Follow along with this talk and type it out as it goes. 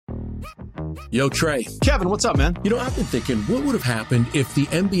Yo, Trey. Kevin, what's up, man? You know, I've been thinking, what would have happened if the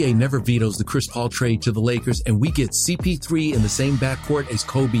NBA never vetoes the Chris Paul trade to the Lakers and we get CP3 in the same backcourt as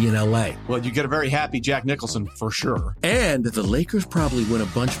Kobe in LA? Well, you get a very happy Jack Nicholson for sure. And the Lakers probably win a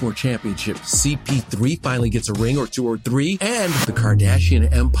bunch more championships. CP3 finally gets a ring or two or three, and the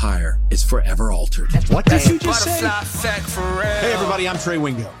Kardashian empire is forever altered. What did you just say? Hey, everybody, I'm Trey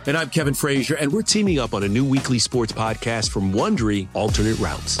Wingo. And I'm Kevin Frazier, and we're teaming up on a new weekly sports podcast from Wondery, Alternate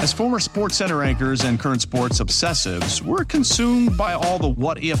Routes. As former Sports Center anchors and current sports obsessives, we're consumed by all the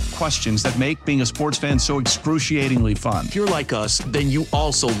what-if questions that make being a sports fan so excruciatingly fun. If you're like us, then you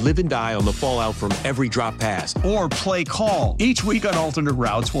also live and die on the fallout from every drop pass. Or play call. Each week on Alternate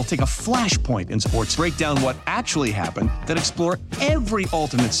Routes, we'll take a flashpoint in sports, break down what actually happened, then explore every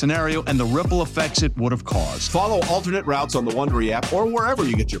alternate scenario and the ripple effects it would have caused. Follow Alternate Routes on the Wondery app or wherever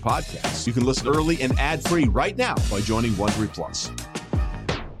you get your podcasts. You can listen early and ad-free right now by joining Wondery Plus.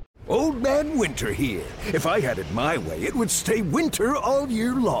 Old Man Winter here. If I had it my way, it would stay winter all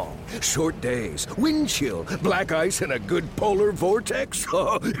year long. Short days, wind chill, black ice, and a good polar vortex.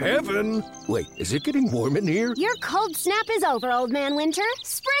 Oh, heaven! Wait, is it getting warm in here? Your cold snap is over, Old Man Winter.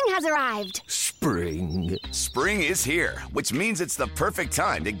 Spring has arrived. Spring. Spring is here, which means it's the perfect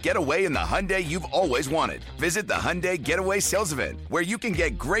time to get away in the Hyundai you've always wanted. Visit the Hyundai Getaway Sales Event, where you can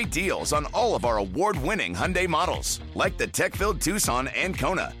get great deals on all of our award-winning Hyundai models, like the tech-filled Tucson and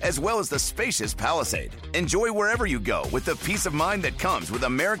Kona, as well as the spacious Palisade. Enjoy wherever you go with the peace of mind that comes with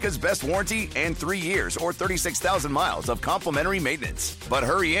America's best warranty and 3 years or 36,000 miles of complimentary maintenance. But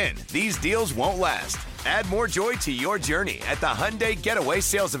hurry in, these deals won't last. Add more joy to your journey at the Hyundai Getaway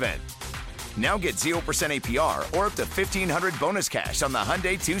Sales Event. Now get 0% APR or up to $1,500 bonus cash on the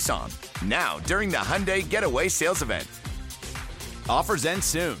Hyundai Tucson. Now, during the Hyundai Getaway Sales Event. Offers end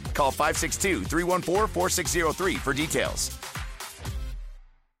soon. Call 562-314-4603 for details.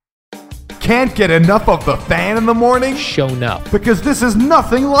 Can't get enough of the fan in the morning? Shown up. Because this is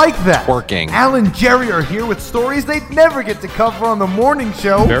nothing like that. Working. Al and Jerry are here with stories they'd never get to cover on the morning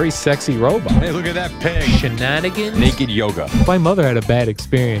show. Very sexy robot. Hey, look at that pig. Shenanigans. Naked yoga. My mother had a bad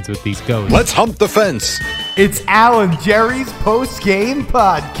experience with these ghosts. Let's hump the fence. It's Al and Jerry's post-game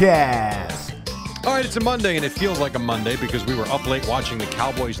podcast. All right, it's a Monday, and it feels like a Monday because we were up late watching the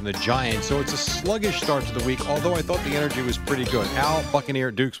Cowboys and the Giants, so it's a sluggish start to the week, although I thought the energy was pretty good. Al,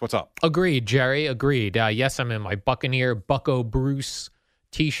 Buccaneer, Dukes, what's up? Agreed, Jerry. Agreed. Yes, I'm in my Buccaneer Bucko Bruce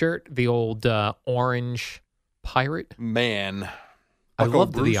t-shirt, the old orange pirate. Man. I Bucko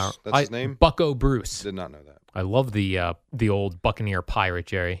love Bruce? the That's his name? Bucko Bruce. Did not know that. I love the old Buccaneer pirate,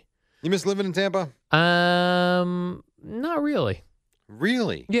 Jerry. You miss living in Tampa? Not really.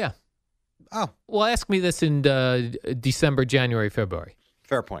 Really? Yeah. Oh. Well, ask me this in December, January, February.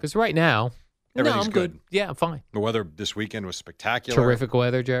 Fair point. Because right now, no, Everything's I'm good. Yeah, I'm fine. The weather this weekend was spectacular. Terrific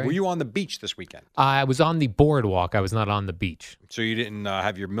weather, Jerry. Were you on the beach this weekend? I was on the boardwalk. I was not on the beach. So you didn't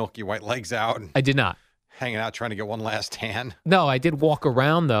have your milky white legs out and I did not. hanging out trying to get one last tan? No, I did walk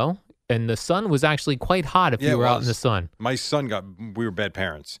around, though, and the sun was actually quite hot if Yeah, you it were out was. in the sun. My son we were bad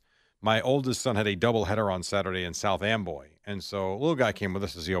parents. My oldest son had a doubleheader on Saturday in South Amboy. And so a little guy came with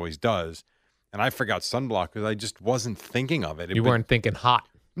us, as he always does. And I forgot sunblock because I just wasn't thinking of it. You weren't thinking hot.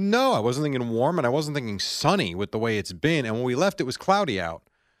 No, I wasn't thinking warm, and I wasn't thinking sunny with the way it's been. And when we left, it was cloudy out.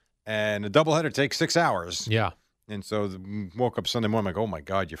 And a doubleheader takes 6 hours. Yeah. And so woke up Sunday morning, I'm like, oh, my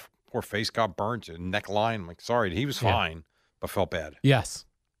God, your poor face got burnt, your neckline. I'm like, sorry, he was fine, but felt bad. Yes.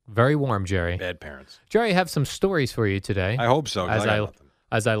 Very warm, Jerry. Bad parents. Jerry, I have some stories for you today. I hope so. 'Cause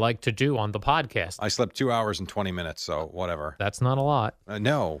As I like to do on the podcast. I slept 2 hours and 20 minutes, so whatever. That's not a lot.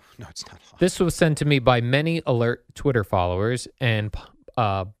 No, it's not a lot. This was sent to me by many alert Twitter followers and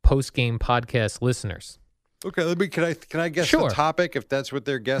post-game podcast listeners. Okay, can I guess Sure. the topic if that's what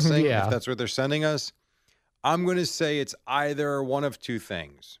they're guessing? Yeah. If that's what they're sending us? I'm going to say it's either one of two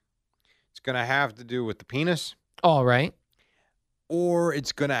things. It's going to have to do with the penis. All right. Or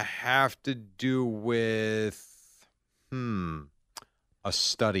it's going to have to do with, a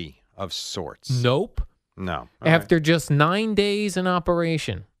study of sorts. Nope. No. All After just 9 days in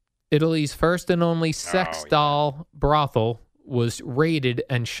operation, Italy's first and only sex doll brothel was raided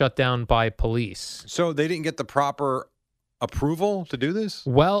and shut down by police. So they didn't get the proper approval to do this?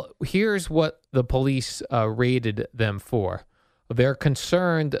 Well, here's what the police raided them for. They're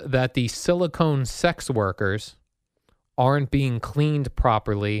concerned that the silicone sex workers aren't being cleaned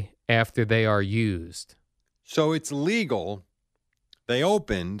properly after they are used. So it's legal. They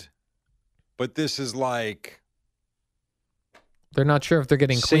opened, but this is like they're not sure if they're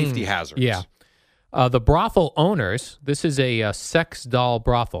getting safety cleaned. hazards. Yeah. The brothel owners, this is a sex doll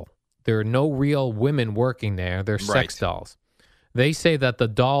brothel. There are no real women working there. They're sex dolls. They say that the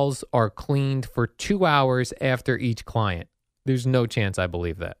dolls are cleaned for 2 hours after each client. There's no chance I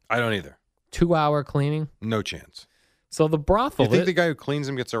believe that. I don't either. 2-hour cleaning? No chance. So the brothel. You think the guy who cleans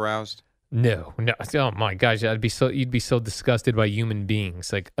them gets aroused? No. Oh my gosh, you'd be so disgusted by human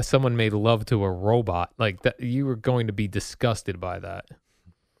beings. Like someone made love to a robot. Like that, you were going to be disgusted by that.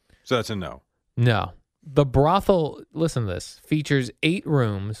 So that's a no. No. The brothel, listen to this, features 8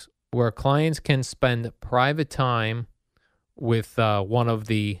 rooms where clients can spend private time with one of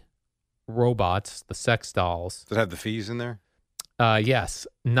the robots, the sex dolls. Does it have the fees in there? Yes,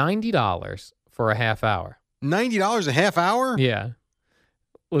 $90 for a half hour. $90 a half hour? Yeah.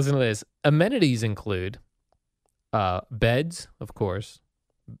 Listen to this. Amenities include beds, of course,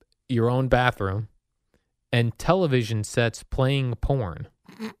 your own bathroom, and television sets playing porn.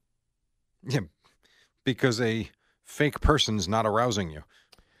 Yeah, because a fake person's not arousing you.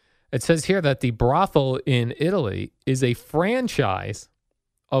 It says here that the brothel in Italy is a franchise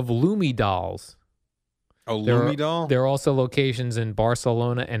of Lumi dolls. A Lumi doll? There are also locations in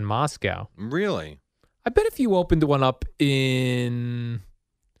Barcelona and Moscow. Really? I bet if you opened one up in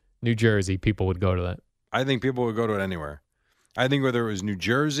New Jersey, people would go to that. I think people would go to it anywhere. I think whether it was New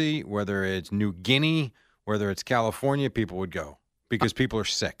Jersey, whether it's New Guinea, whether it's California, people would go because people are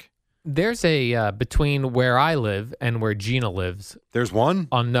sick. There's a between where I live and where Gina lives. There's one?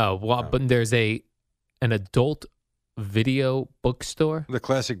 But there's an adult video bookstore. The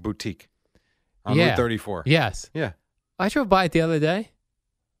Classic Boutique on Yeah. Route 34. Yes. Yeah. I drove by it the other day.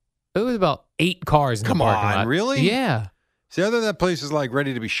 It was about 8 cars in Come the parking on, lot. really? Yeah. See, other that place is like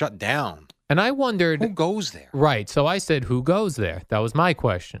ready to be shut down. And I wondered. Who goes there? Right. So I said, who goes there? That was my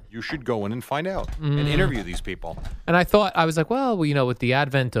question. You should go in and find out and interview these people. And I was like, well, with the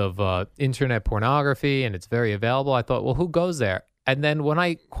advent of internet pornography and it's very available, I thought, well, who goes there? And then when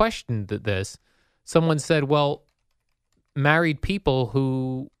I questioned this, someone said, well, married people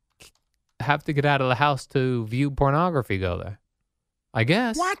who have to get out of the house to view pornography go there. I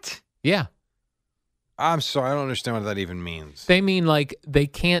guess. What? Yeah. I'm sorry. I don't understand what that even means. They mean like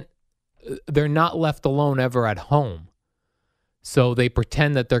they're not left alone ever at home. So they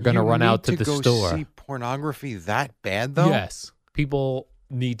pretend that they're going to run out to the store. You see pornography that bad, though? Yes. People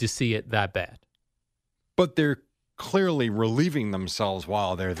need to see it that bad. But they're clearly relieving themselves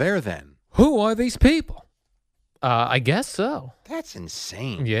while they're there then. Who are these people? I guess so. That's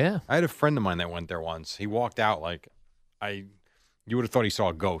insane. Yeah. I had a friend of mine that went there once. He walked out like you would have thought he saw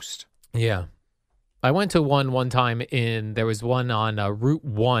a ghost. Yeah. I went to one time there was one on Route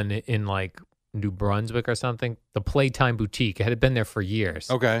 1 in like New Brunswick or something. The Playtime Boutique. It had been there for years.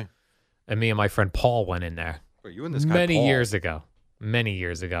 Okay. And me and my friend Paul went in there. Wait, you and this guy Many Paul? years ago. Many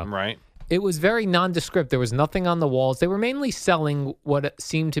years ago. Right. It was very nondescript. There was nothing on the walls. They were mainly selling what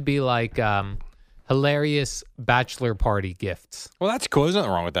seemed to be like hilarious bachelor party gifts. Well, that's cool. There's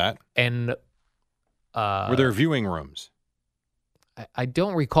nothing wrong with that. And were there viewing rooms? I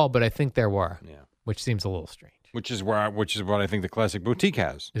don't recall, but I think there were. Yeah. Which seems a little strange. Which is what I think the Classic Boutique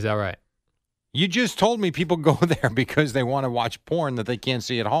has. Is that right? You just told me people go there because they want to watch porn that they can't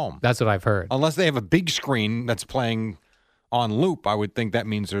see at home. That's what I've heard. Unless they have a big screen that's playing on loop, I would think that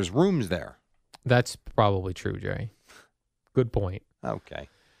means there's rooms there. That's probably true, Jerry. Good point. Okay.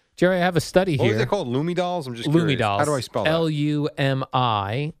 Jerry, I have a study What here. was it called? Lumi dolls? I'm just Lumi curious. dolls. How do I spell that?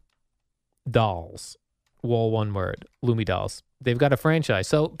 Lumi dolls. All one word. Lumi dolls. They've got a franchise.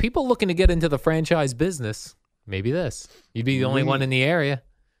 So people looking to get into the franchise business, maybe this. You'd be the only one in the area.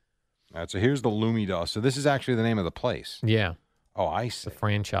 All right, so here's the Lumi doll. So this is actually the name of the place. Yeah. Oh, I see. The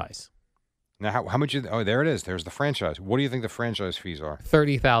franchise. Now, how much? Oh, there it is. There's the franchise. What do you think the franchise fees are?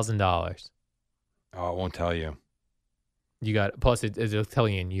 $30,000. Oh, it won't tell you. You got plus it'll tell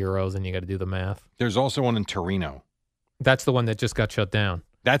you in euros, and you got to do the math. There's also one in Torino. That's the one that just got shut down.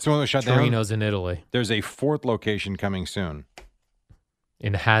 That's the one that shut down? Torino's in Italy. There's a 4th location coming soon.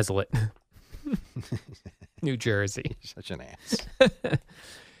 In Hazlitt, New Jersey. Such an ass.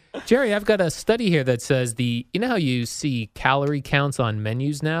 Jerry, I've got a study here that says you know how you see calorie counts on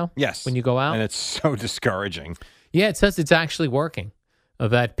menus now? Yes. When you go out? And it's so discouraging. Yeah, it says it's actually working.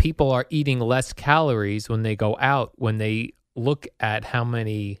 That people are eating less calories when they go out, when they look at how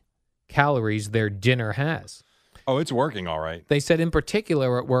many calories their dinner has. Oh, it's working all right. They said in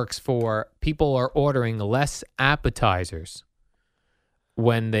particular it works for people are ordering less appetizers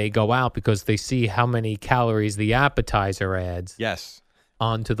when they go out because they see how many calories the appetizer adds Yes.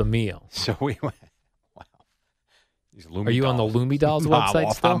 onto the meal. So we went. Wow. These Lumi Are you on the dolls. Lumi Dolls No,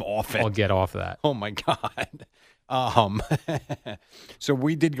 website still? I'm off it. I'll get off that. Oh my God. So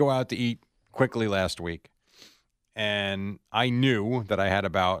we did go out to eat quickly last week, and I knew that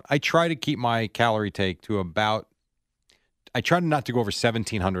I try to keep my calorie take to about I try not to go over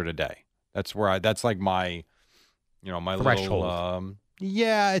 1,700 a day. That's where that's like my, my threshold.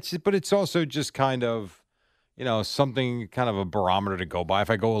 little, but it's also just kind of, something kind of a barometer to go by. If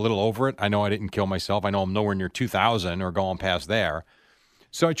I go a little over it, I know I didn't kill myself. I know I'm nowhere near 2,000 or going past there.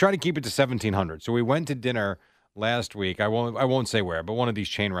 So I try to keep it to 1,700. So we went to dinner last week. I won't say where, but one of these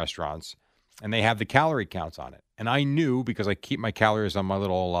chain restaurants, and they have the calorie counts on it. And I knew, because I keep my calories on my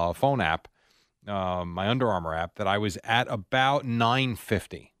little phone app, my Under Armour app, that I was at about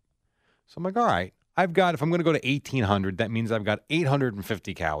 950. So I'm like, all right, if I'm going to go to 1,800, that means I've got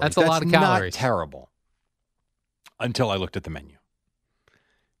 850 calories. That's a lot of calories. Not terrible. Until I looked at the menu.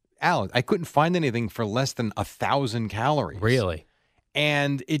 Alex, I couldn't find anything for less than 1,000 calories. Really?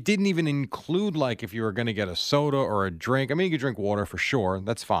 And it didn't even include, like, if you were going to get a soda or a drink. I mean, you could drink water for sure.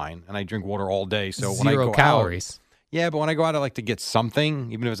 That's fine. And I drink water all day. So when I go calories. Yeah, but when I go out, I like to get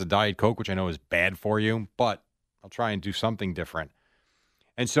something, even if it's a Diet Coke, which I know is bad for you. But I'll try and do something different.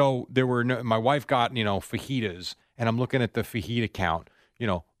 And so my wife got, fajitas. And I'm looking at the fajita count,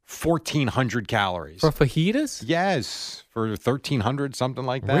 1,400 calories. For fajitas? Yes. For 1,300, something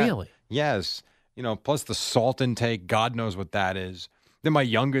like that. Really? Yes. Plus the salt intake, God knows what that is. Then my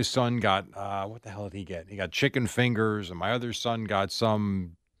youngest son got, what the hell did he get? He got chicken fingers, and my other son got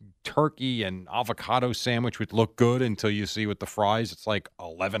some turkey and avocado sandwich, which looked good until you see with the fries. It's like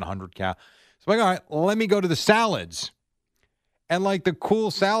 1,100 calories. So I'm like, all right, let me go to the salads. And like the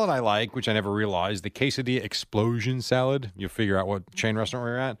cool salad I like, which I never realized, the quesadilla explosion salad, you figure out what chain restaurant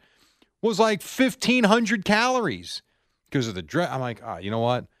we're at, was like 1,500 calories because of the dress. I'm like, you know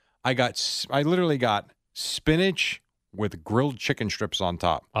what? I literally got spinach with grilled chicken strips on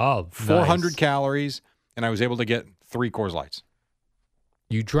top. Oh, 400 nice. calories, and I was able to get 3 Coors Lights.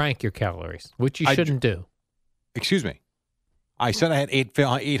 You drank your calories, which you shouldn't do. Excuse me. I said I had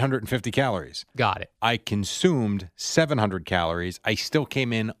 850 calories. Got it. I consumed 700 calories. I still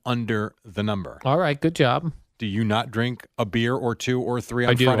came in under the number. All right, good job. Do you not drink a beer or 2 or 3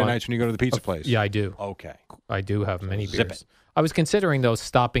 on Friday nights when you go to the pizza place? Yeah, I do. Okay. I do have many Zip beers. it. I was considering, though,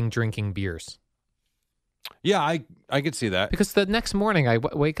 stopping drinking beers. Yeah, I could see that. Because the next morning I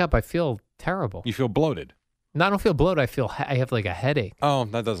wake up, I feel terrible. You feel bloated. No, I don't feel bloated. I have like a headache. Oh,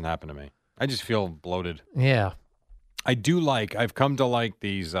 that doesn't happen to me. I just feel bloated. Yeah. I've come to like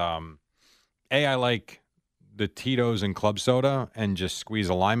these, I like the Tito's and club soda and just squeeze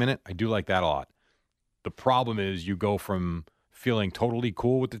a lime in it. I do like that a lot. The problem is you go from feeling totally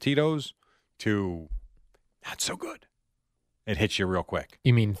cool with the Tito's to not so good. It hits you real quick.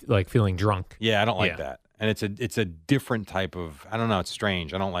 You mean like feeling drunk? Yeah, I don't like that. And it's a different type of, I don't know, it's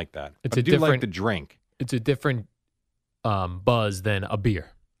strange. I don't like that. It's I do like the drink. It's a different buzz than a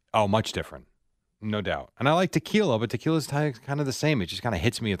beer. Oh, much different. No doubt. And I like tequila, but tequila's kind of the same. It just kind of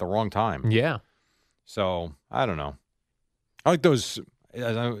hits me at the wrong time. Yeah. So, I don't know. I like those,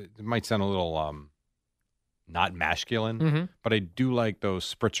 it might sound a little not masculine, but I do like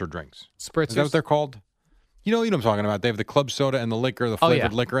those spritzer drinks. Spritzers? Is that what they're called? You know what I'm talking about. They have the club soda and the liquor, the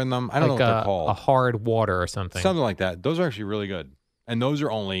flavored liquor in them. I don't know what they're called. A hard water or something. Something like that. Those are actually really good. And those are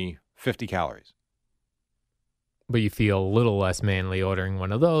only 50 calories. But you feel a little less manly ordering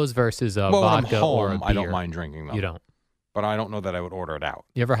one of those versus a well, vodka I'm home, or a beer. I don't mind drinking them. You don't? But I don't know that I would order it out.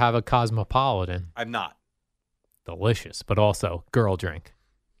 You ever have a Cosmopolitan? I'm not. Delicious, but also girl drink.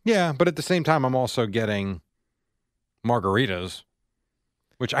 Yeah, but at the same time, I'm also getting margaritas,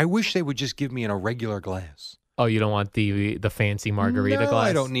 which I wish they would just give me in a regular glass. Oh, you don't want the fancy margarita glass?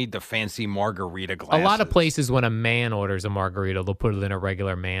 I don't need the fancy margarita glass. A lot of places, when a man orders a margarita, they'll put it in a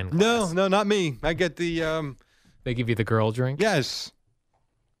regular man glass. No, not me. I get the... They give you the girl drink? Yes.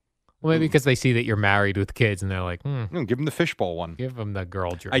 Well, maybe because they see that you're married with kids, and they're like, No, give them the fishbowl one. Give them the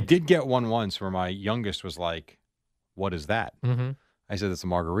girl drink. I did get one once where my youngest was like, what is that? Mm-hmm. I said, it's a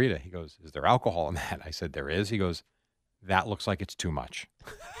margarita. He goes, is there alcohol in that? I said, there is. He goes, that looks like it's too much.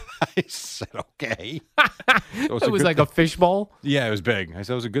 I said, okay. So it was like a fishbowl? Yeah, it was big. I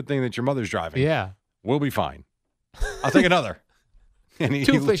said, it was a good thing that your mother's driving. Yeah. We'll be fine. I'll take another. And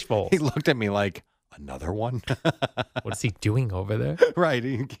Two fishbowls. He looked at me like, another one? What is he doing over there? Right.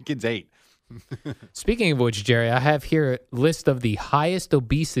 Kid's 8. Speaking of which, Jerry, I have here a list of the highest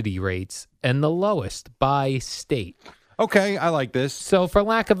obesity rates and the lowest by state. Okay, I like this. So, for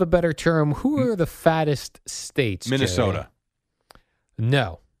lack of a better term, who are the fattest states? Minnesota. Jerry?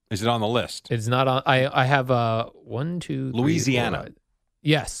 No. Is it on the list? It's not on. I have 1, 2, 3, Louisiana. 4,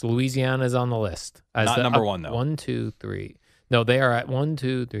 yes, Louisiana is on the list. Not number 1, though. 1, 2, 3. No, they are at 1,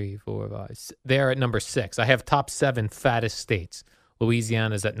 2, 3, 4, 5. They are at number 6. I have top 7 fattest states.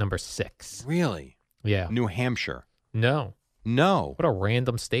 Louisiana is at number 6. Really? Yeah. New Hampshire. No. No. What a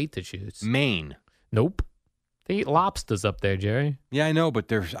random state to choose. Maine. Nope. They eat lobsters up there, Jerry. Yeah, I know, but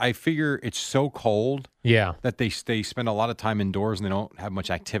I figure it's so cold Yeah. that they spend a lot of time indoors and they don't have much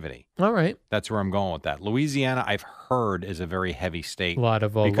activity. All right. That's where I'm going with that. Louisiana, I've heard, is a very heavy state. A lot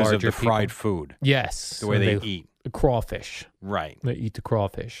of because of larger the fried people. food. Yes. The way and they eat. The crawfish. Right. They eat the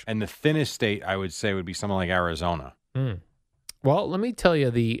crawfish. And the thinnest state, I would say, would be something like Arizona. Well, let me tell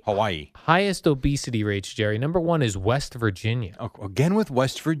you the Hawaii. highest obesity rates, Jerry. Number 1 is West Virginia. Oh, again with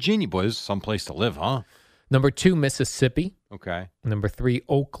West Virginia. Boy, this is someplace to live, huh? Number 2, Mississippi. Okay. Number 3,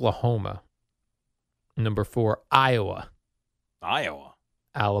 Oklahoma. Number 4, Iowa. Iowa.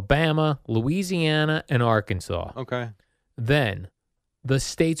 Alabama, Louisiana, and Arkansas. Okay. Then, the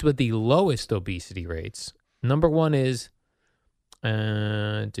states with the lowest obesity rates. Number 1 is,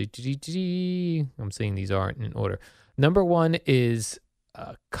 I'm saying these aren't in order. Number 1 is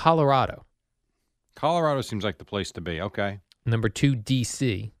Colorado. Colorado seems like the place to be. Okay. Number 2,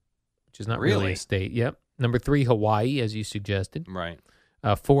 D.C., which is not really a state. Yep. Number 3, Hawaii, as you suggested. Right.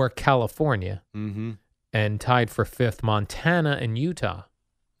 4, California. Mm-hmm. And tied for 5th, Montana and Utah.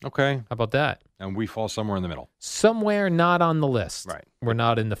 Okay. How about that? And we fall somewhere in the middle. Somewhere not on the list. Right. We're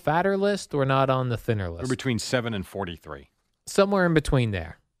not in the fatter list. We're not on the thinner list. We're between 7 and 43. Somewhere in between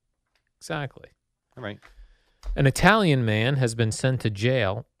there. Exactly. All right. An Italian man has been sent to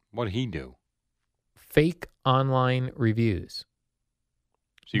jail. What did he do? Fake online reviews.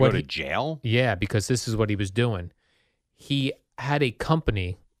 So you go to jail? Yeah, because this is what he was doing. He had a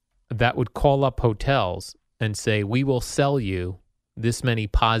company that would call up hotels and say, we will sell you this many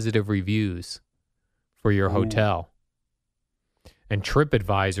positive reviews for your hotel. And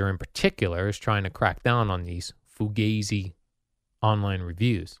TripAdvisor in particular is trying to crack down on these fugazi online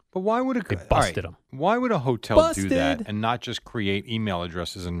reviews. But why would They busted them. Why would a hotel do that Busted. and not just create email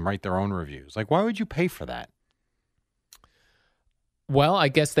addresses and write their own reviews? Like, why would you pay for that? Well, I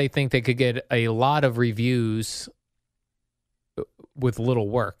guess they think they could get a lot of reviews with little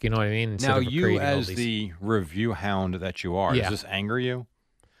work. You know what I mean? Instead Now, of you creating all as these- the review hound that you are, Yeah. does this anger you?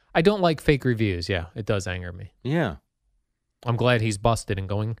 I don't like fake reviews. Yeah, it does anger me. Yeah. I'm glad he's busted and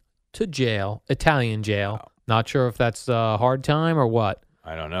going to jail, Italian jail. Not sure if that's a hard time or what.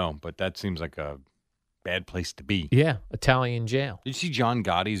 I don't know, but that seems like a bad place to be. Yeah, Italian jail. Did you see John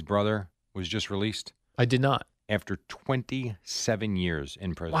Gotti's brother was just released? I did not. After 27 years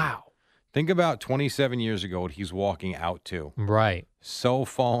in prison. Wow. Think about 27 years ago what he's walking out to. Right. Cell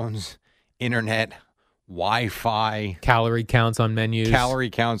phones, internet, Wi-Fi. Calorie counts on menus. Calorie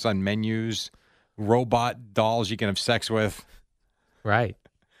counts on menus. Robot dolls you can have sex with. Right.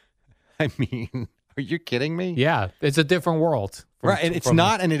 I mean, are you kidding me? Yeah, it's a different world. Right, and it's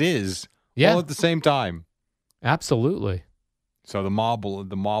not and it is. Yeah. All at the same time. Absolutely. So the mob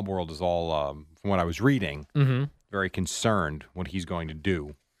world is all, from what I was reading, very concerned what he's going to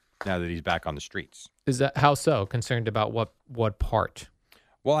do now that he's back on the streets. Is that how so? Concerned about what part?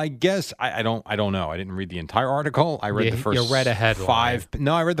 Well, I guess I don't know. I didn't read the entire article. I read Yeah, the first you read a headline. 5.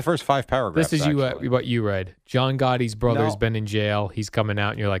 No, I read the first 5 paragraphs. This is actually. what you read. John Gotti's brother's No. been in jail. He's coming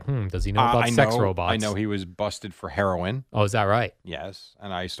out, and you're like, does he know about sex robots? I know he was busted for heroin. Oh, is that right? Yes,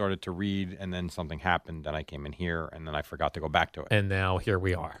 and I started to read, and then something happened, and I came in here, and then I forgot to go back to it. And now here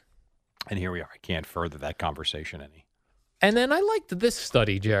we are. And here we are. I can't further that conversation any. And then I liked this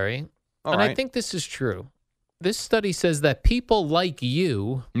study, Jerry. All and I right. think this is true. This study says that people like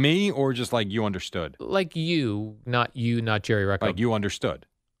you, Me or just like you understood? not Jerry Recco. Like you understood.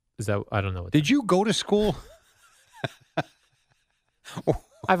 Is that, I don't know. Did you go to school? I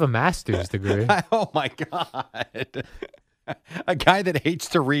have a master's degree. Oh, my God. A guy that hates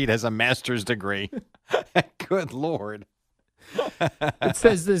to read has a master's degree. Good Lord. It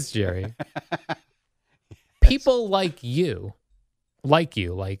says this, Jerry. People like you, like,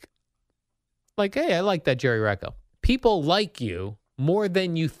 hey, I like that Jerry Recco. People like you more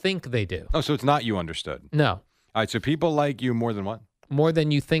than you think they do. Oh, so it's not you understood. No, All right, so people like you more than what? more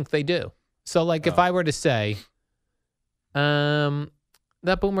than you think they do. So, like, if I were to say, that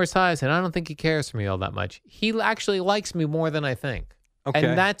Boomer Esiason, I don't think he cares for me all that much. He actually likes me more than I think. Okay.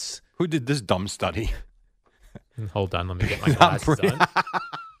 And that's... Who did this dumb study? Hold on, let me get my glasses on.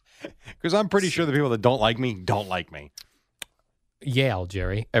 Because I'm pretty sure the people that don't like me don't like me. Yale,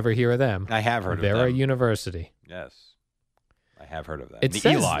 Jerry. Ever hear of them? I have heard of They're them. a university. Yes. I have heard of that. It The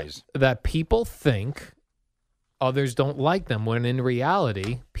says Eli's. that people think others don't like them, when in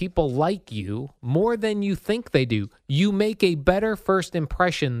reality, people like you more than you think they do. You make a better first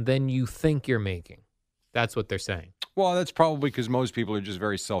impression than you think you're making. That's what they're saying. Well, that's probably because most people are just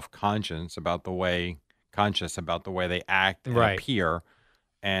very self-conscious about the way they act and Right. appear,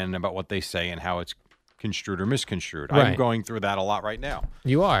 and about what they say and how it's construed or misconstrued. Right. I'm going through that a lot right now.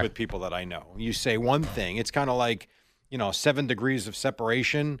 You are. With people that I know. You say one thing, it's kind of like, 7 degrees of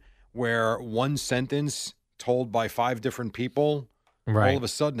separation, where one sentence told by 5 different people Right. all of a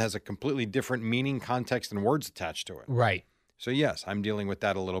sudden has a completely different meaning, context, and words attached to it. Right. So, yes, I'm dealing with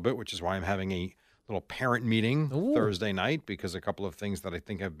that a little bit, which is why I'm having a little parent meeting Thursday night, because a couple of things that I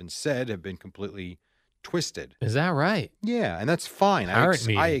think have been said have been completely twisted. Is that right? Yeah, and that's fine. Parent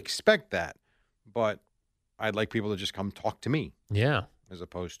meeting. I expect that, but I'd like people to just come talk to me Yeah. as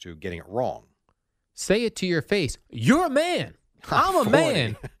opposed to getting it wrong. Say it to your face. You're a man. I'm a 40.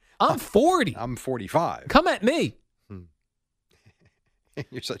 man. I'm 40. I'm 45. Come at me.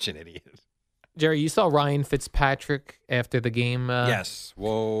 You're such an idiot. Jerry, you saw Ryan Fitzpatrick after the game? Yes.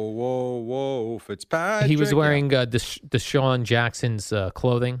 Whoa, Fitzpatrick. He was wearing Deshaun Jackson's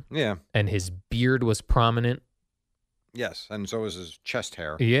clothing, Yeah. and his beard was prominent. Yes, and so is his chest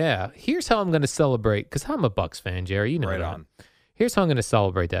hair. Yeah. Here's how I'm going to celebrate, because I'm a Bucks fan, Jerry. You know Right that. on. Here's how I'm going to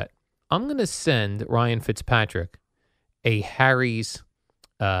celebrate that. I'm going to send Ryan Fitzpatrick a Harry's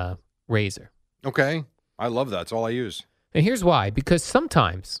razor. Okay. I love that. It's all I use. And here's why. Because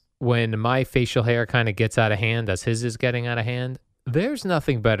sometimes when my facial hair kind of gets out of hand, as his is getting out of hand, there's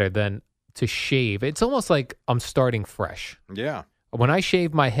nothing better than to shave. It's almost like I'm starting fresh. Yeah. When I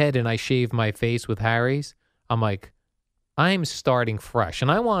shave my head and I shave my face with Harry's, I'm like, I'm starting fresh.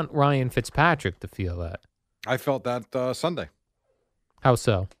 And I want Ryan Fitzpatrick to feel that. I felt that Sunday. How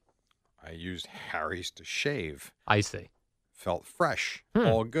so? I used Harry's to shave. I see. Felt fresh.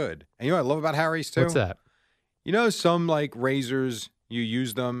 All good. And you know what I love about Harry's too? What's that? You know, some like razors, you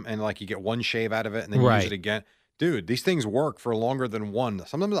use them and like you get one shave out of it and then you use Right. it again. Dude, these things work for longer than one.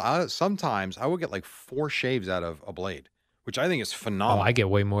 Sometimes I will get like 4 shaves out of a blade, which I think is Oh, phenomenal. I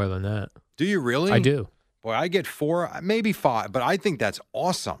get way more than that. Do you really? I do. Boy, I get 4, maybe 5, but I think that's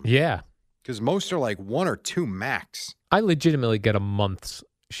awesome. Yeah. Because most are like 1 or 2 max. I legitimately get a month's Do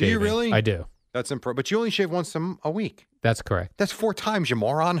you shaving. really? I do. That's but you only shave once a week. That's correct. That's 4 times, you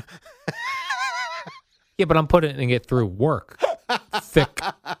moron. Yeah, but I'm putting it through work. Thick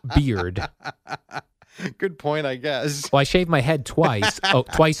beard. Good point, I guess. Well, I shave my head twice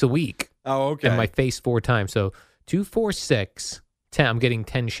a week. Oh, okay. And my face 4 times. So 2, 4, 6, 10. I'm getting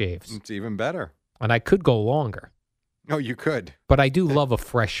 10 shaves. It's even better. And I could go longer. Oh, you could. But I do love a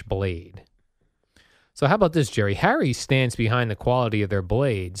fresh blade. So how about this, Jerry? Harry stands behind the quality of their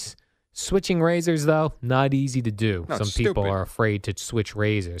blades. Switching razors, though, not easy to do. No, Some it's people stupid. are afraid to switch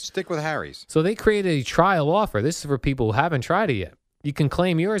razors. Stick with Harry's. So they created a trial offer. This is for people who haven't tried it yet. You can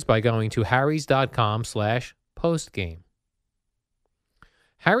claim yours by going to harrys.com/postgame.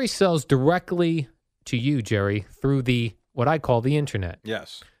 Harry sells directly to you, Jerry, through what I call the internet.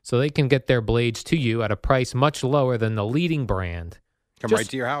 Yes. So they can get their blades to you at a price much lower than the leading brand. Come right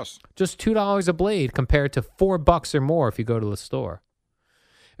to your house. Just $2 a blade compared to $4 or more if you go to the store.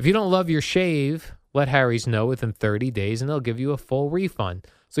 If you don't love your shave, let Harry's know within 30 days and they'll give you a full refund.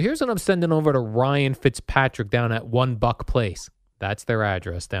 So here's what I'm sending over to Ryan Fitzpatrick down at One Buck Place. That's their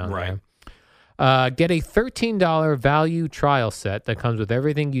address down Right. there. Get a $13 value trial set that comes with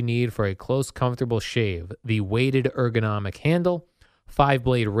everything you need for a close, comfortable shave. The weighted ergonomic handle,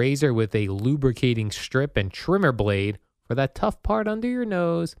 5-blade razor with a lubricating strip and trimmer blade for that tough part under your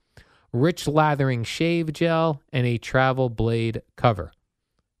nose, rich lathering shave gel, and a travel blade cover.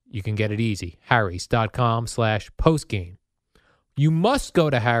 You can get it easy. Harrys.com/postgame. You must go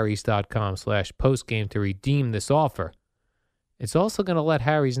to Harrys.com/postgame to redeem this offer. It's also going to let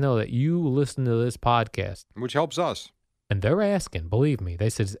Harry's know that you listen to this podcast. Which helps us. And they're asking, believe me. They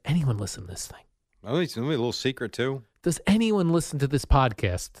said, does anyone listen to this thing? Only a little secret, too. Does anyone listen to this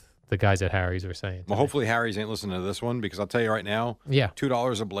podcast? The guys at Harry's are saying. Well, hopefully Harry's ain't listening to this one because I'll tell you right now, Yeah.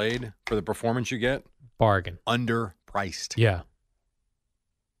 $2 a blade for the performance you get, Bargain. underpriced. Yeah.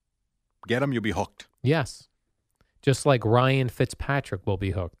 Get them, you'll be hooked. Yes. Just like Ryan Fitzpatrick will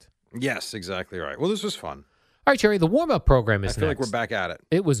be hooked. Yes, exactly right. Well, this was fun. All right, Jerry, the warm-up program is I feel like next. we're back at it.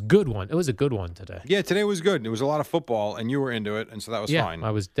 It was good one. It was a good one today. Yeah, today was good. It was a lot of football, and you were into it, and so that was Yeah, fine. I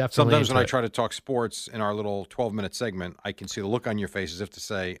was definitely Sometimes when into I it. try to talk sports in our little 12-minute segment, I can see the look on your face as if to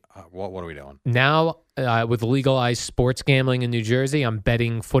say, what are we doing? Now, with legalized sports gambling in New Jersey, I'm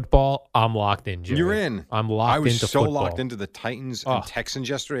betting football. I'm locked in, Jerry. You're in. I'm locked I was into so football. locked into the Titans Oh. and Texans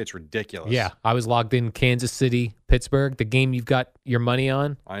yesterday. It's ridiculous. Yeah, I was locked in Kansas City, Pittsburgh, the game you've got your money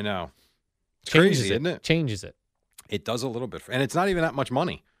on. I know. It's Changes crazy, isn't it? Changes it. It does a little bit. And it's not even that much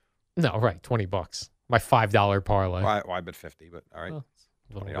money. No, right, $20. My $5 parlay. Well, I bet 50, but all right. Well,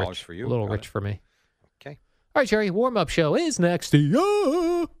 a little $20 rich for you. A little Got rich it. for me. Okay. All right, Jerry, warm-up show is next.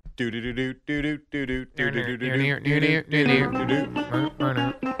 Yeah.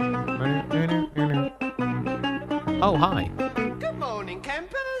 Oh, hi. Good morning,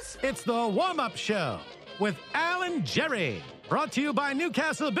 campers. It's the warm-up show with Al and Jerry. Brought to you by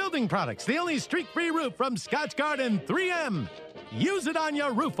Newcastle Building Products, the only streak-free roof from Scotch Garden 3M. Use it on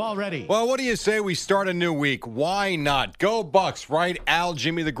your roof already. Well, what do you say we start a new week? Why not? Go Bucks, right? Al,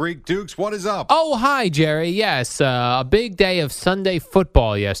 Jimmy the Greek Dukes, what is up? Oh, hi, Jerry. Yes, a big day of Sunday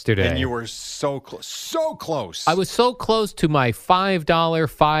football yesterday. And you were so close. So close. I was so close to my $5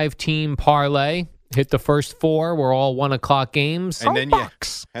 5-team parlay. Hit the first four. Were all 1 o'clock games. And then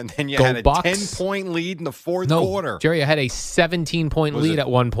Bucks. you Go had a Bucks. 10-point lead in the fourth quarter. Jerry, I had a 17-point Was lead it at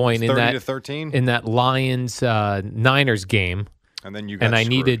one point 30 to 13? in that Lions Niners game. And then you got And I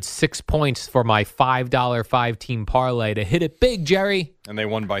screwed. needed 6 points for my $5 5-team parlay to hit it big, Jerry. And they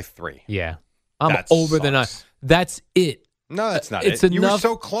won by 3. Yeah. I'm That over the nine. sucks. That's it. No, that's not It's it. You were enough-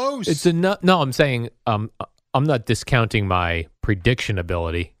 so close. It's enough. No, I'm saying I'm not discounting my prediction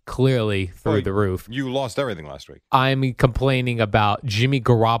ability. Clearly through the roof. You lost everything last week. I'm complaining about Jimmy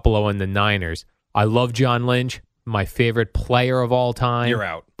Garoppolo and the Niners. I love John Lynch, my favorite player of all time. You're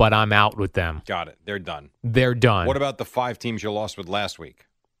out. But I'm out with them. Got it. They're done. They're done. What about the 5 teams you lost with last week?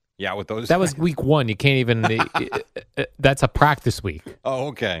 Yeah, with those. That was week 1. You can't even. That's a practice week. Oh,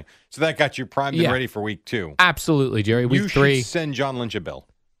 okay. So that got you primed Yeah. and ready for week 2. Absolutely, Jerry. Week you 3. should send John Lynch a bill.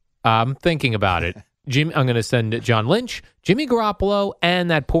 I'm thinking about it. I'm going to send John Lynch, Jimmy Garoppolo,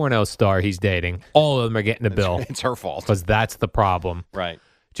 and that porno star he's dating. All of them are getting a bill. It's her fault. Because that's the problem. Right.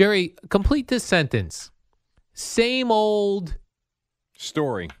 Jerry, complete this sentence. Same old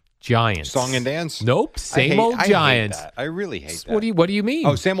Story. Giants. Song and dance? Nope. Same old Giants. I hate that. I really hate that. What do you mean?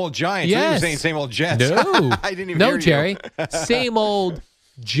 Oh, same old Giants. Yes. You were saying same old Jets. No. I didn't even no, hear you. Jerry. Same old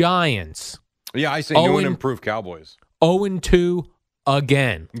Giants. Yeah, I say new and improved Cowboys. 0-2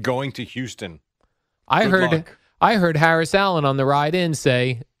 again. Going to Houston. I Good heard luck. Harris Allen on the ride in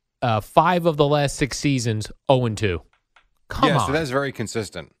say 5 of the last 6 seasons 0-2. Come on. So that's very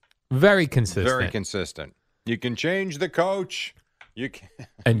consistent. Very consistent. Very consistent. You can change the coach. You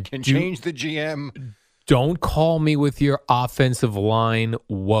And can change the GM. Don't call me with your offensive line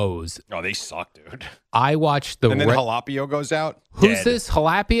woes. Oh, they suck, dude. I watched the And then Jalapio goes out. Who's Dead. this?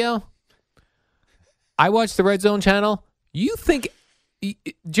 Jalapio? I watched the Red Zone channel. You think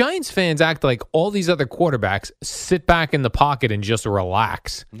Giants fans act like all these other quarterbacks sit back in the pocket and just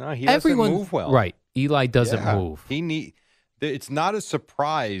relax? No, he doesn't move well. Right. Eli doesn't move. It's not a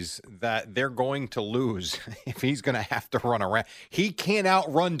surprise that they're going to lose if he's going to have to run around. He can't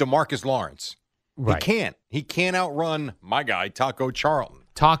outrun DeMarcus Lawrence. Right. He can't outrun my guy, Taco Charlton.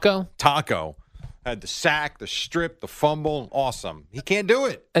 Taco had the sack, the strip, the fumble. Awesome. He can't do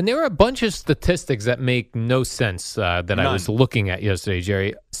it. And there are a bunch of statistics that make no sense that I was looking at yesterday,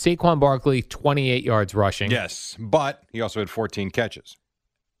 Jerry. Saquon Barkley, 28 yards rushing. Yes, but he also had 14 catches.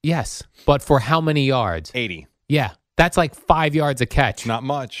 Yes, but for how many yards? 80. Yeah, that's like 5 yards a catch. Not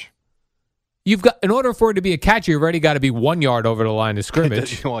much. You've got, in order for it to be a catch, you've already got to be 1 yard over the line of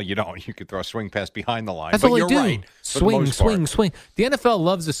scrimmage. Well, you don't. You could throw a swing pass behind the line. That's but all you're they do. right. Swing. The NFL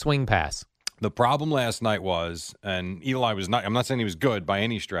loves a swing pass. The problem last night was, and Eli was not, I'm not saying he was good by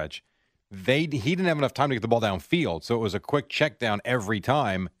any stretch. He didn't have enough time to get the ball downfield, so it was a quick check down every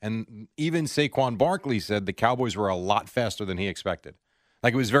time. And even Saquon Barkley said the Cowboys were a lot faster than he expected.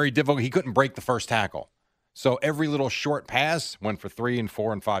 Like, it was very difficult. He couldn't break the first tackle. So every little short pass went for 3 and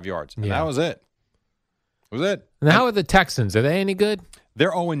 4 and 5 yards. And that was it. That was it. And how are the Texans? Are they any good?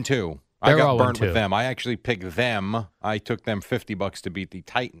 They're 0-2. I got burnt with them. I actually picked them. I took them $50 to beat the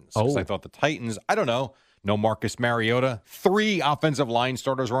Titans. Because I thought the Titans, I don't know, no Marcus Mariota. 3 offensive line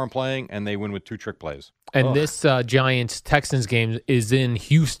starters weren't playing, and they win with 2 trick plays. And this Giants-Texans game is in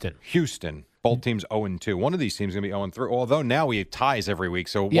Houston. Both teams 0-2. One of these teams is going to be 0-3. Although now we have ties every week,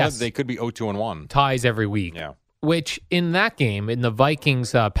 so they could be 0-2-1. Ties every week. Yeah. Which, in that game, in the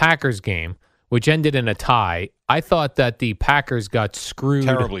Vikings-Packers game, which ended in a tie, I thought that the Packers got screwed.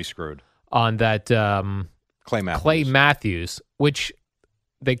 Terribly screwed. On that Clay Matthews, which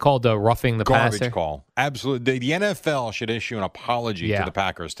they called roughing the passer. Garbage call. Absolutely. The NFL should issue an apology to the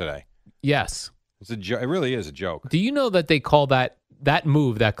Packers today. Yes. It really is a joke. Do you know that they call that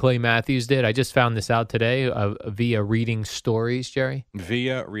move that Clay Matthews did? I just found this out today via reading stories, Jerry.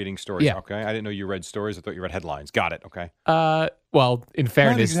 Via reading stories. Yeah. Okay. I didn't know you read stories. I thought you read headlines. Got it. Okay. Well, in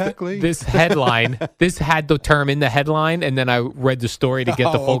fairness, this headline, this had the term in the headline, and then I read the story to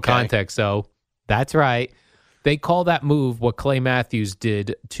get the full context. So that's right. They call that move what Clay Matthews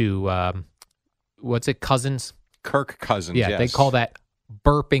did to, Cousins? Kirk Cousins, Yeah, yes. they call that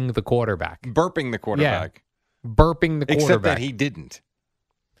burping the quarterback. Yeah. Burping the quarterback. Except that he didn't.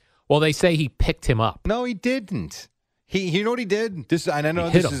 Well, they say he picked him up. No, he didn't. You know what he did? I know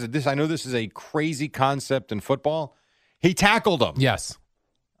He hit this is a crazy concept in football. He tackled him. Yes.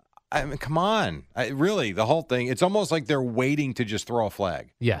 I mean, come on. Really, the whole thing, it's almost like they're waiting to just throw a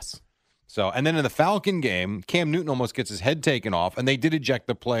flag. Yes. So, and then in the Falcon game, Cam Newton almost gets his head taken off, and they did eject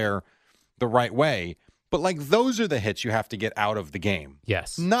the player the right way. But, like, those are the hits you have to get out of the game.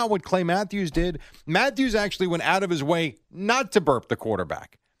 Yes. Not what Clay Matthews did. Matthews actually went out of his way not to burp the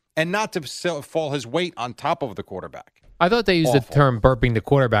quarterback and not to fall his weight on top of the quarterback. I thought they used the term burping the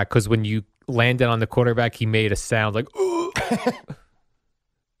quarterback because when you landed on the quarterback, he made a sound like, ooh.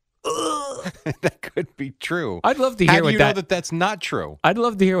 That could be true. I'd love to hear How do what you know that that's not true? I'd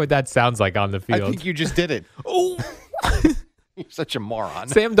love to hear what that sounds like on the field. I think you just did it. Oh, you're such a moron.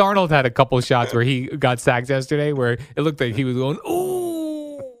 Sam Darnold had a couple of shots where he got sacked yesterday where it looked like he was going,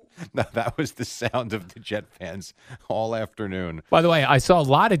 ooh. No, that was the sound of the Jet fans all afternoon. By the way, I saw a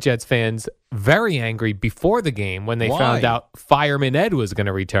lot of Jets fans very angry before the game when they Why? found out Fireman Ed was going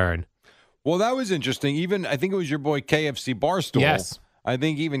to return. Well, that was interesting. Even, I think it was your boy KFC Barstool. Yes. I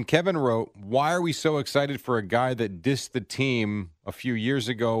think even Kevin wrote, why are we so excited for a guy that dissed the team a few years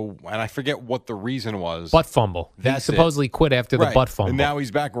ago? And I forget what the reason was. Butt fumble. That's he supposedly quit after the butt fumble. And now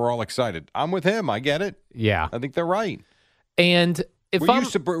he's back. We're all excited. I'm with him. I get it. Yeah. I think they're right. And if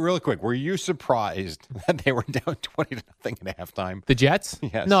real quick, were you surprised that they were down 20-0 at halftime? The Jets?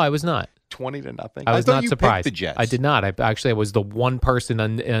 Yes. No, I was not. 20-0. I was thought not you surprised. picked the Jets. I did not. I was the one person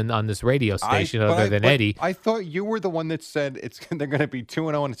on this radio station other than Eddie. I thought you were the one that said they're going to be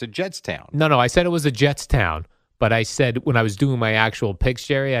 2-0 and it's a Jets town. No, I said it was a Jets town. But I said when I was doing my actual picks,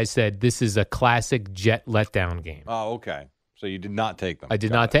 Jerry, I said this is a classic Jet letdown game. Oh, okay. So you did not take them. I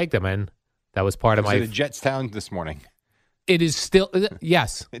did not take them, and that was part of my. The Jets town this morning. It is still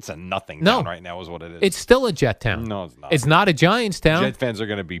yes. It's a nothing town right now, is what it is. It's still a Jet town. No, it's not. It's not a Giants town. Jet fans are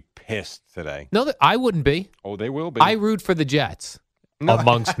going to be pissed today. No, I wouldn't be. Oh, they will be. I root for the Jets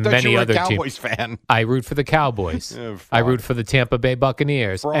amongst I thought many you were other a Cowboys teams. fan. I root for the Cowboys. I root for the Tampa Bay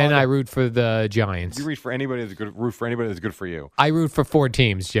Buccaneers, and I root for the Giants. You root for anybody that's good. Root for anybody that's good for you. I root for 4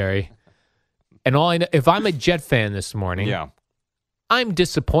 teams, Jerry. And all I know, if I'm a Jet fan this morning, yeah, I'm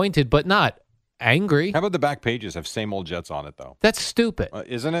disappointed, but not angry. How about the back pages have same old Jets on it, though? That's stupid.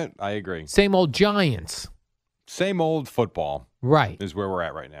 Isn't it? I agree. Same old Giants. Same old football. Right. Is where we're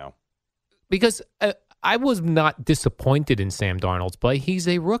at right now. Because I was not disappointed in Sam Darnold's play. He's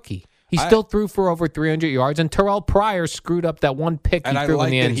a rookie. He still threw for over 300 yards, and Terrell Pryor screwed up that one pick he threw in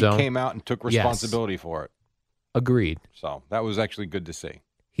the end zone. He came out and took responsibility for it. Agreed. So that was actually good to see.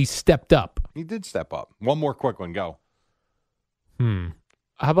 He stepped up. He did step up. One more quick one. Go.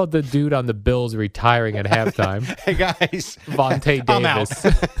 How about the dude on the Bills retiring at halftime? Hey, guys. Vontae Davis.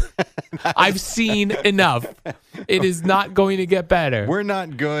 I've seen enough. It is not going to get better. We're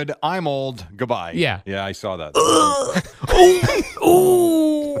not good. I'm old. Goodbye. Yeah. Yeah, I saw that.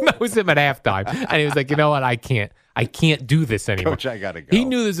 Ooh. That was him at halftime. And he was like, you know what? I can't do this anymore. Coach, I got to go. He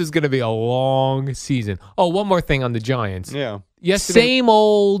knew this was going to be a long season. Oh, one more thing on the Giants. Yeah. Same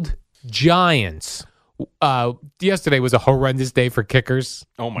old Giants. Yesterday was a horrendous day for kickers.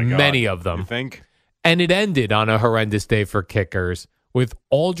 Oh, my God. Many of them. You think? And it ended on a horrendous day for kickers with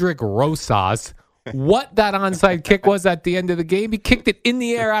Aldrick Rosas. What that onside kick was at the end of the game, he kicked it in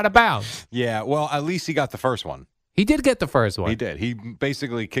the air out of bounds. Yeah, well, at least he got the first one. He did get the first one. He did. He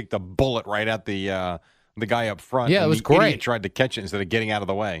basically kicked a bullet right at the guy up front. Yeah, it was the great. Idiot tried to catch it instead of getting out of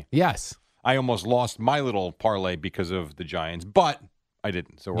the way. Yes. I almost lost my little parlay because of the Giants, but I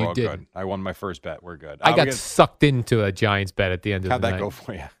didn't, so we're all good. I won my first bet. We're good. I got sucked into a Giants bet at the end of How'd the that night. go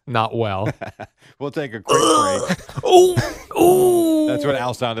for you? Not well. We'll take a quick break. Ooh. That's what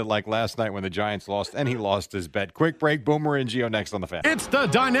Al sounded like last night when the Giants lost, and he lost his bet. Quick break. Boomer and Gio next on the Fan. It's the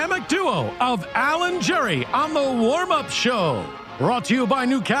dynamic duo of Al and Jerry on the warm-up show. Brought to you by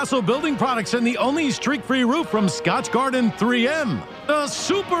Newcastle Building Products and the only streak-free roof from Scotch Garden 3M. The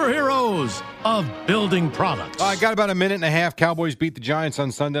superheroes of building products. I got about a minute and a half. Cowboys beat the Giants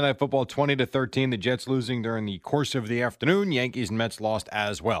on Sunday Night Football 20-13. The Jets losing during the course of the afternoon. Yankees and Mets lost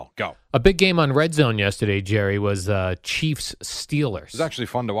as well. Go. A big game on Red Zone yesterday, Jerry, was Chiefs-Steelers. It was actually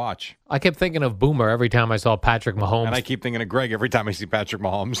fun to watch. I kept thinking of Boomer every time I saw Patrick Mahomes. And I keep thinking of Greg every time I see Patrick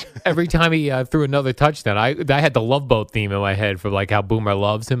Mahomes. Every time he threw another touchdown. I had the Love Boat theme in my head for like how Boomer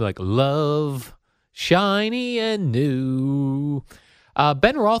loves him. Like, love, shiny and new.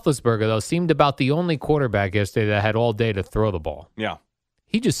 Ben Roethlisberger, though, seemed about the only quarterback yesterday that had all day to throw the ball. Yeah.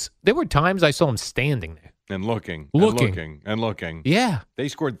 There were times I saw him standing there. And looking. Yeah. They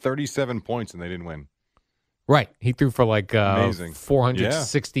scored 37 points and they didn't win. Right. He threw for like Amazing.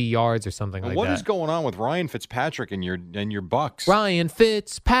 460 yards or something like that. What is going on with Ryan Fitzpatrick and your Bucks? Ryan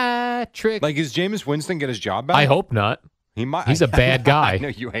Fitzpatrick. Patrick. Like, is Jameis Winston get his job back? I hope not. He might. He's a bad guy. I know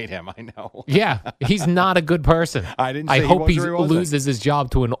you hate him. I know. Yeah, he's not a good person. I didn't say I he hope was he or he wasn't. loses his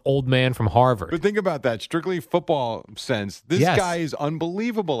job to an old man from Harvard. But think about that. Strictly football sense. This Yes. guy is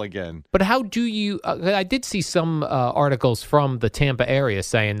unbelievable again. But how do you? I did see some articles from the Tampa area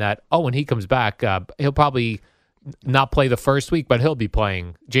saying that, when he comes back, he'll probably not play the first week, but he'll be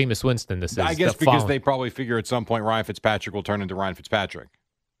playing Jameis Winston. I guess because they probably figure at some point Ryan Fitzpatrick will turn into Ryan Fitzpatrick.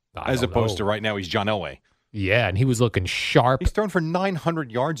 As opposed to right now, he's John Elway. Yeah, and he was looking sharp. He's thrown for 900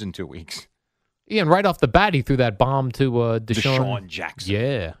 yards in 2 weeks. Yeah, and right off the bat, he threw that bomb to Deshaun Jackson.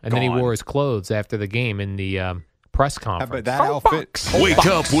 Yeah, and then he wore his clothes after the game in the press conference. How about that outfit? Wake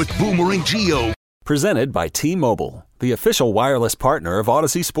up with Boomer and Geo. Presented by T-Mobile, the official wireless partner of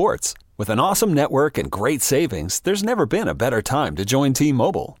Odyssey Sports. With an awesome network and great savings, there's never been a better time to join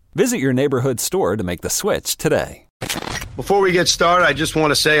T-Mobile. Visit your neighborhood store to make the switch today. Before we get started, I just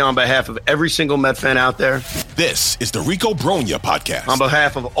want to say on behalf of every single Met fan out there, this is the Rico Bronya Podcast. On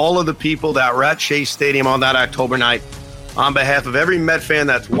behalf of all of the people that were at Chase Stadium on that October night, on behalf of every Met fan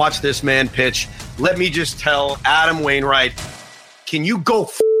that's watched this man pitch, let me just tell Adam Wainwright, can you go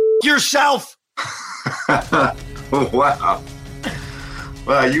yourself? Wow.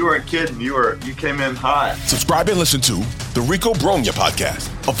 Wow, you weren't kidding. You came in hot. Subscribe and listen to the Rico Bronya Podcast,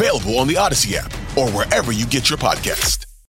 available on the Odyssey app or wherever you get your podcast.